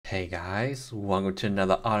Hey guys, welcome to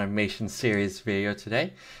another automation series video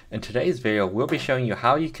today. In today's video, we'll be showing you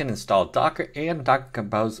how you can install Docker and Docker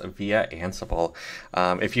Compose via Ansible.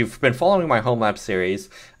 If you've been following my home lab series,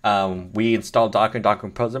 we installed Docker and Docker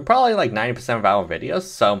Compose in probably like 90% of our videos.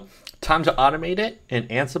 So time to automate it in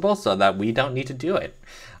Ansible so that we don't need to do it.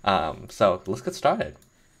 So let's get started.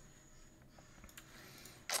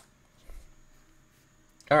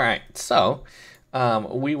 All right, so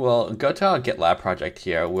we will go to our GitLab project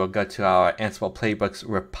here. We'll go to our Ansible playbooks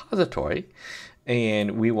repository,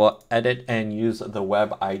 and we will edit and use the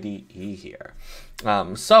web IDE here.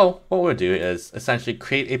 So what we'll do is essentially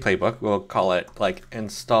create a playbook. We'll call it like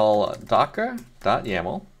install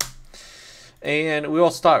docker.yaml, and we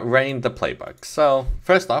will start writing the playbook. So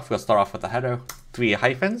first off, we'll start off with the header, 3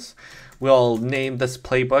 hyphens. We'll name this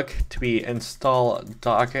playbook to be install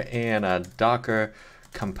docker and docker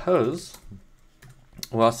compose.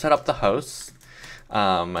 We'll set up the host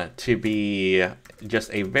to be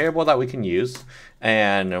just a variable that we can use,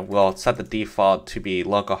 and we'll set the default to be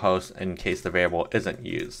localhost in case the variable isn't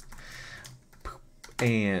used.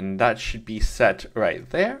 And that should be set right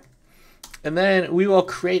there. And then we will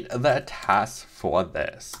create the task for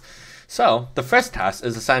this. So the first task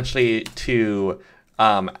is essentially to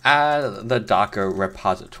add the Docker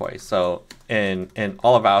repository. So in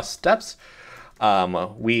all of our steps,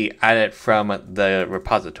 we add it from the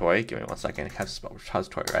repository. Give me 1 second, I have to spell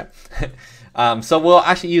repository right. So we'll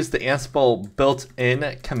actually use the Ansible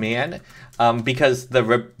built-in command because the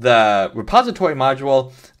repository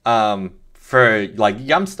module for like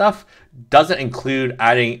Yum stuff doesn't include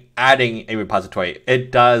adding a repository.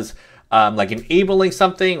 It does like enabling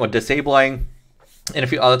something or disabling and a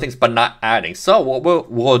few other things, but not adding. So what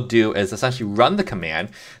we'll do is essentially run the command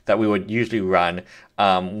that we would usually run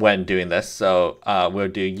when doing this. So we'll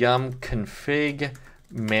do yum config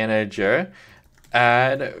manager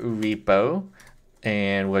add repo,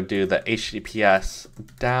 and we'll do the HTTPS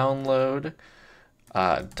download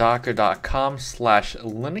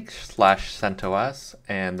docker.com/linux/CentOS,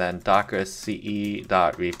 and then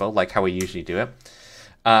dockerce.repo, like how we usually do it.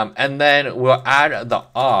 And then we'll add the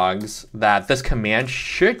args that this command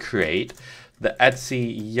should create, the etc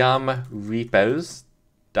yum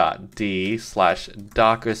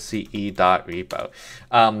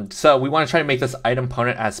repos.d/dockerce.repo. So we want to try to make this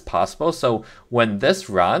idempotent as possible. So when this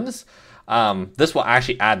runs, this will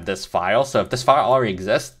actually add this file. So if this file already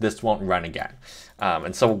exists, this won't run again.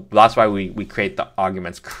 And so that's why we create the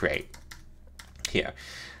arguments create here.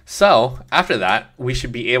 So after that, we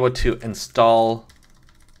should be able to install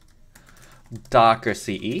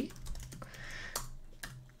dockerce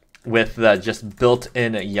with the just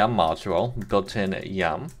built-in yum module, built-in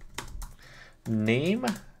yum, name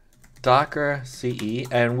dockerce,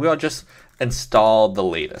 and we'll just install the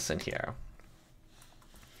latest in here.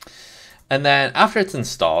 And then after it's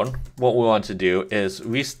installed, what we want to do is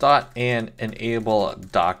restart and enable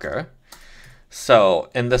Docker. So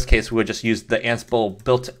in this case, we'll just use the Ansible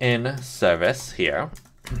built-in service here,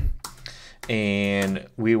 and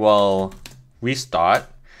we will restart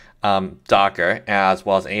Docker as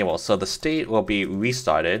well as enable. So the state will be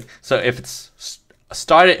restarted. So if it's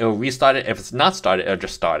started, it will restart it. If it's not started, it'll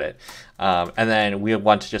just start it. And then we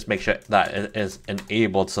want to just make sure that it is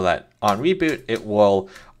enabled so that on reboot, it will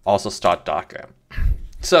also start Docker.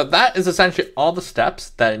 So that is essentially all the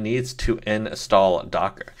steps that it needs to install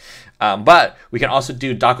Docker. But we can also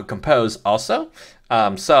do Docker Compose also.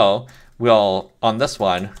 So we'll, on this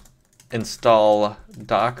one, install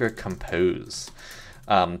Docker Compose.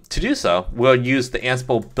 To do so, we'll use the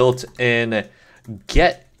Ansible built-in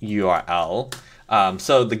get URL.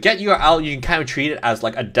 So the get URL, you can kind of treat it as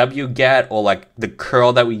like a wget or like the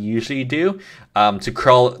curl that we usually do to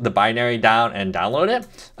curl the binary down and download it.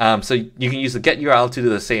 So you can use the get URL to do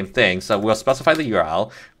the same thing. So we'll specify the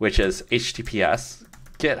URL, which is https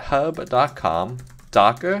github.com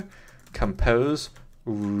docker compose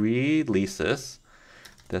releases.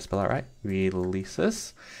 Did I spell that right?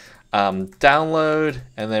 Releases. Download,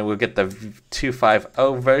 and then we'll get the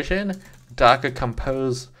 2.5.0 version, Docker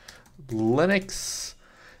Compose Linux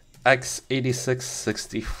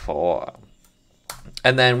x86-64.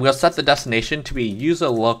 And then we'll set the destination to be user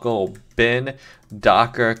local bin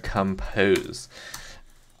Docker Compose,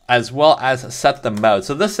 as well as set the mode.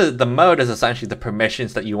 So the mode is essentially the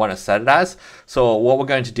permissions that you want to set it as. So what we're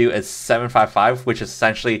going to do is 755, which is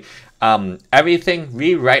essentially everything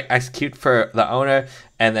read, write, execute for the owner,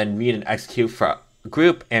 and then read and execute for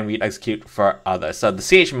group, and read execute for other. So the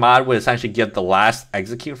chmod would essentially give the last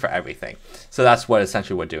execute for everything. So that's what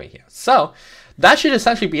essentially we're doing here. So that should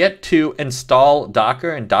essentially be it to install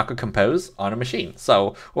Docker and Docker Compose on a machine.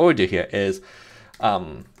 So what we do here is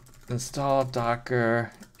install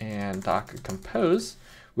Docker and Docker Compose.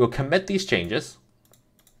 We'll commit these changes.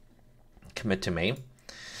 Commit to main.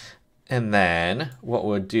 And then what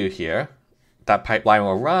we'll do here, that pipeline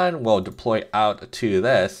will run, we'll deploy out to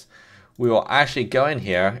this. We will actually go in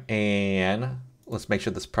here and let's make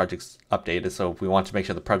sure this project's updated. So we want to make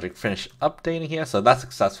sure the project finished updating here. So that's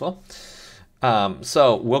successful.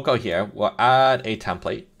 So we'll go here, we'll add a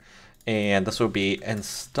template, and this will be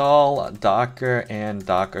install Docker and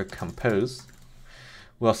Docker Compose.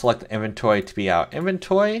 We'll select the inventory to be our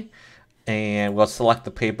inventory, and we'll select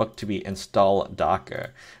the playbook to be install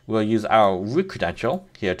Docker. We'll use our root credential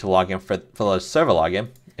here to log in for the server login,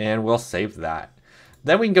 and we'll save that.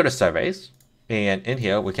 Then we can go to surveys, and in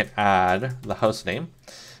here we can add the host name,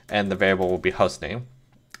 and the variable will be host name,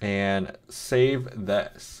 and save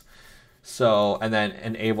this. So, and then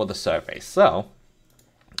enable the survey. So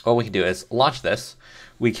what we can do is launch this.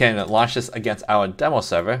 We can launch this against our demo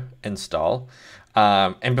server install.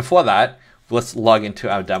 And before that, let's log into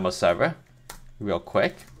our demo server real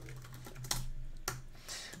quick.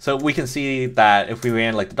 So we can see that if we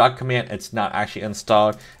ran like the Docker command, it's not actually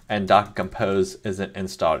installed, and Docker Compose isn't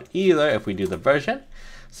installed either if we do the version.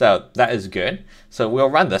 So that is good. So we'll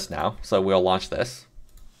run this now. So we'll launch this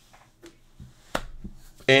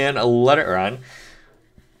and let it run.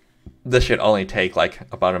 This should only take like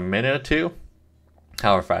about a minute or two.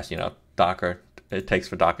 However fast, Docker, it takes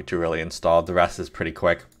for Docker to really install. The rest is pretty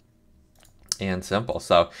quick and simple.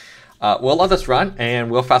 So we'll let this run and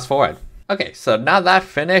we'll fast forward. Okay, so now that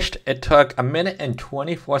finished, it took 1 minute and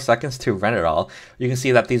 24 seconds to run it all. You can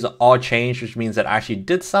see that these are all changed, which means it actually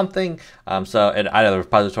did something. So it added the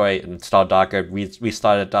repository, installed Docker,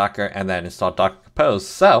 restarted Docker, and then installed Docker Compose.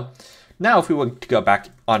 So now if we were to go back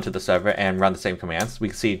onto the server and run the same commands, we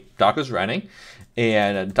can see Docker's running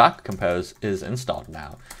and Docker Compose is installed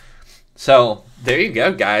now. So there you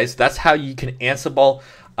go, guys. That's how you can Ansible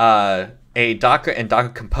a Docker and Docker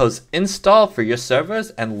Compose install for your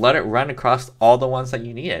servers and let it run across all the ones that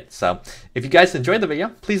you need it. So if you guys enjoyed the video,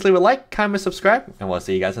 please leave a like, comment, subscribe, and we'll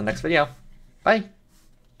see you guys in the next video. Bye.